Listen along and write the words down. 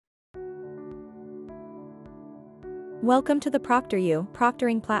Welcome to the ProctorU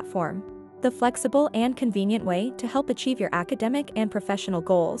proctoring platform, the flexible and convenient way to help achieve your academic and professional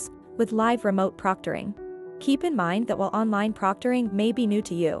goals with live remote proctoring. Keep in mind that while online proctoring may be new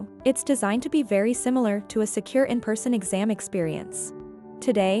to you, it's designed to be very similar to a secure in-person exam experience.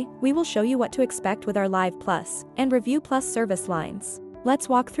 Today, we will show you what to expect with our Live Plus and Review Plus service lines. Let's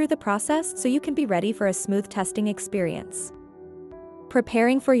walk through the process so you can be ready for a smooth testing experience.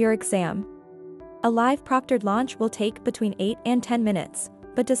 Preparing for your exam. A live proctored launch will take between 8 and 10 minutes,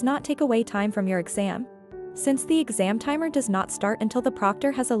 but does not take away time from your exam, since the exam timer does not start until the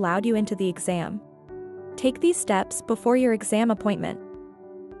proctor has allowed you into the exam. Take these steps before your exam appointment.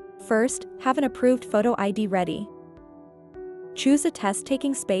 First, have an approved photo ID ready. Choose a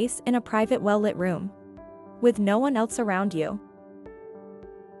test-taking space in a private well-lit room, with no one else around you.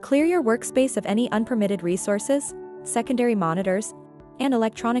 Clear your workspace of any unpermitted resources, secondary monitors, and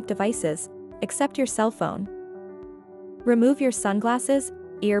electronic devices, except your cell phone. Remove your sunglasses,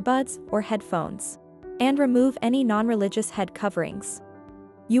 earbuds, or headphones. And remove any non-religious head coverings.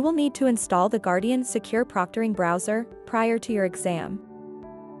 You will need to install the Guardian Secure Proctoring browser prior to your exam.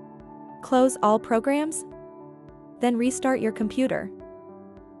 Close all programs, then restart your computer.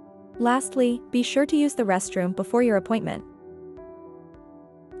 Lastly, be sure to use the restroom before your appointment.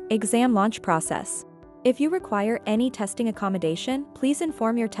 Exam launch process. If you require any testing accommodation, please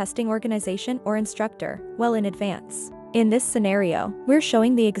inform your testing organization or instructor well in advance. In this scenario, we're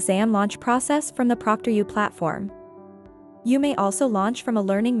showing the exam launch process from the ProctorU platform. You may also launch from a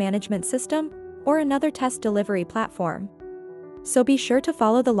learning management system or another test delivery platform. So be sure to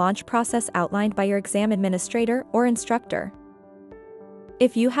follow the launch process outlined by your exam administrator or instructor.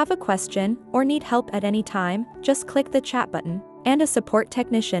 If you have a question or need help at any time, just click the chat button, and a support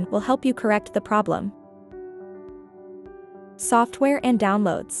technician will help you correct the problem. Software and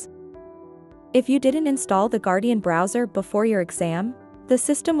downloads. If you didn't install the Guardian browser before your exam, the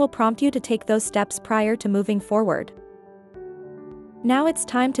system will prompt you to take those steps prior to moving forward. Now it's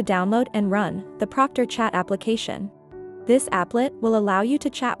time to download and run the Proctor Chat application. This applet will allow you to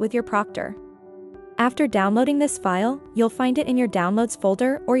chat with your proctor. After downloading this file, you'll find it in your Downloads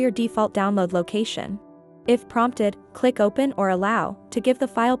folder or your default download location. If prompted, click Open or Allow to give the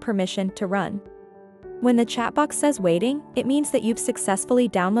file permission to run. When the chat box says waiting, it means that you've successfully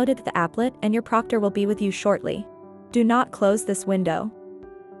downloaded the applet and your proctor will be with you shortly. Do not close this window.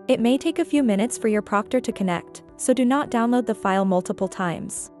 It may take a few minutes for your proctor to connect, so do not download the file multiple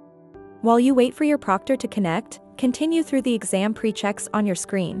times. While you wait for your proctor to connect, continue through the exam pre-checks on your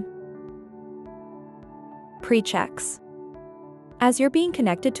screen. Pre-checks. As you're being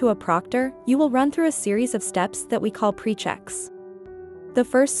connected to a proctor, you will run through a series of steps that we call pre-checks. The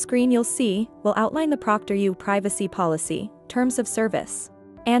first screen you'll see will outline the ProctorU privacy policy, terms of service,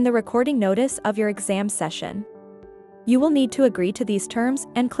 and the recording notice of your exam session. You will need to agree to these terms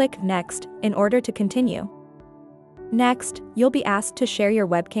and click Next in order to continue. Next, you'll be asked to share your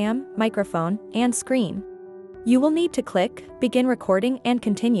webcam, microphone, and screen. You will need to click Begin Recording and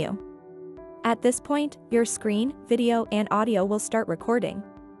Continue. At this point, your screen, video, and audio will start recording.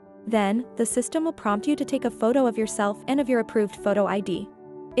 Then, the system will prompt you to take a photo of yourself and of your approved photo ID.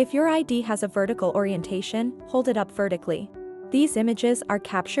 If your ID has a vertical orientation, hold it up vertically. These images are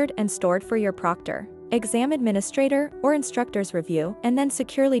captured and stored for your proctor, exam administrator, or instructor's review and then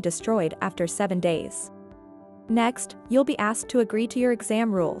securely destroyed after 7 days. Next, you'll be asked to agree to your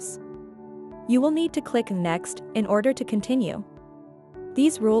exam rules. You will need to click Next in order to continue.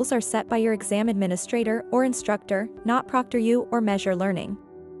 These rules are set by your exam administrator or instructor, not ProctorU or Measure Learning.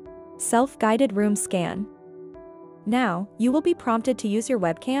 Self-guided room scan. Now, you will be prompted to use your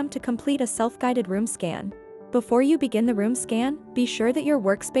webcam to complete a self-guided room scan. Before you begin the room scan, be sure that your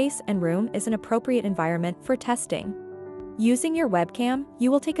workspace and room is an appropriate environment for testing. Using your webcam,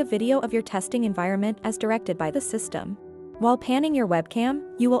 you will take a video of your testing environment as directed by the system. While panning your webcam,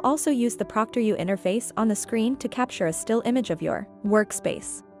 you will also use the ProctorU interface on the screen to capture a still image of your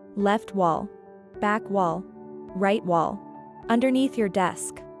workspace, left wall, back wall, right wall, underneath your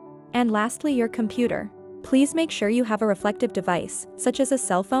desk, and lastly your computer. Please make sure you have a reflective device, such as a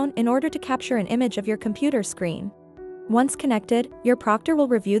cell phone, in order to capture an image of your computer screen. Once connected, your proctor will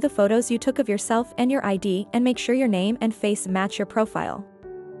review the photos you took of yourself and your ID and make sure your name and face match your profile.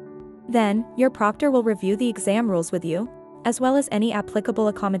 Then, your proctor will review the exam rules with you, as well as any applicable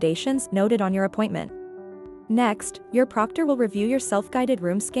accommodations noted on your appointment. Next, your proctor will review your self-guided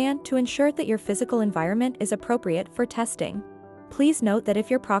room scan to ensure that your physical environment is appropriate for testing. Please note that if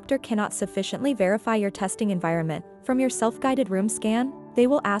your proctor cannot sufficiently verify your testing environment from your self-guided room scan, they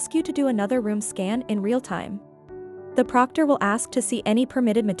will ask you to do another room scan in real time. The proctor will ask to see any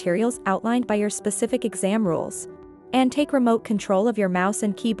permitted materials outlined by your specific exam rules, And take remote control of your mouse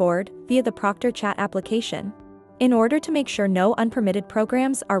and keyboard via the Proctor Chat application, in order to make sure no unpermitted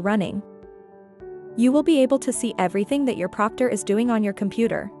programs are running. You will be able to see everything that your proctor is doing on your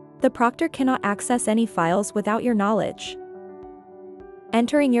computer. The proctor cannot access any files without your knowledge.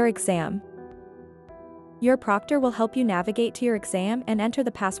 Entering your exam. Your proctor will help you navigate to your exam and enter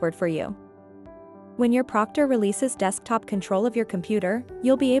the password for you. When your proctor releases desktop control of your computer,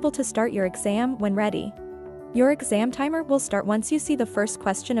 you'll be able to start your exam when ready. Your exam timer will start once you see the first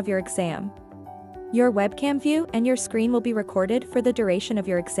question of your exam. Your webcam view and your screen will be recorded for the duration of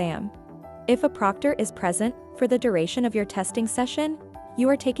your exam. If a proctor is present for the duration of your testing session, you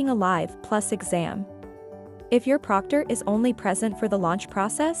are taking a live plus exam. If your proctor is only present for the launch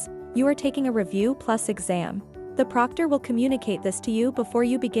process, you are taking a review plus exam. The proctor will communicate this to you before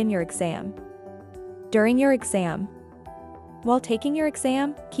you begin your exam. During your exam. While taking your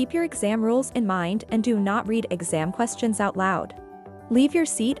exam, keep your exam rules in mind and do not read exam questions out loud. Leave your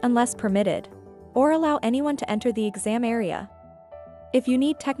seat unless permitted, or allow anyone to enter the exam area. If you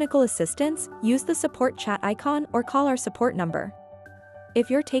need technical assistance, use the support chat icon or call our support number. If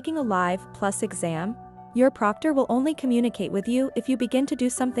you're taking a live plus exam, your proctor will only communicate with you if you begin to do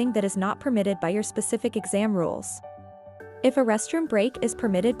something that is not permitted by your specific exam rules. If a restroom break is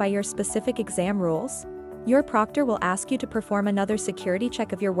permitted by your specific exam rules, your proctor will ask you to perform another security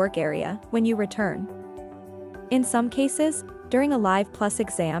check of your work area when you return. In some cases, during a live plus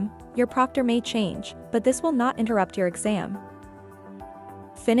exam, your proctor may change, but this will not interrupt your exam.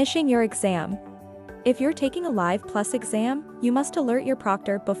 Finishing your exam. If you're taking a live plus exam, you must alert your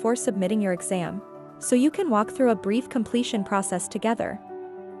proctor before submitting your exam, so you can walk through a brief completion process together.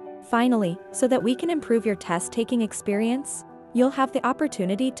 Finally, so that we can improve your test-taking experience, you'll have the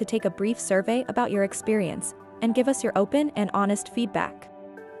opportunity to take a brief survey about your experience and give us your open and honest feedback.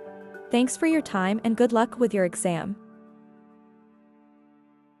 Thanks for your time and good luck with your exam.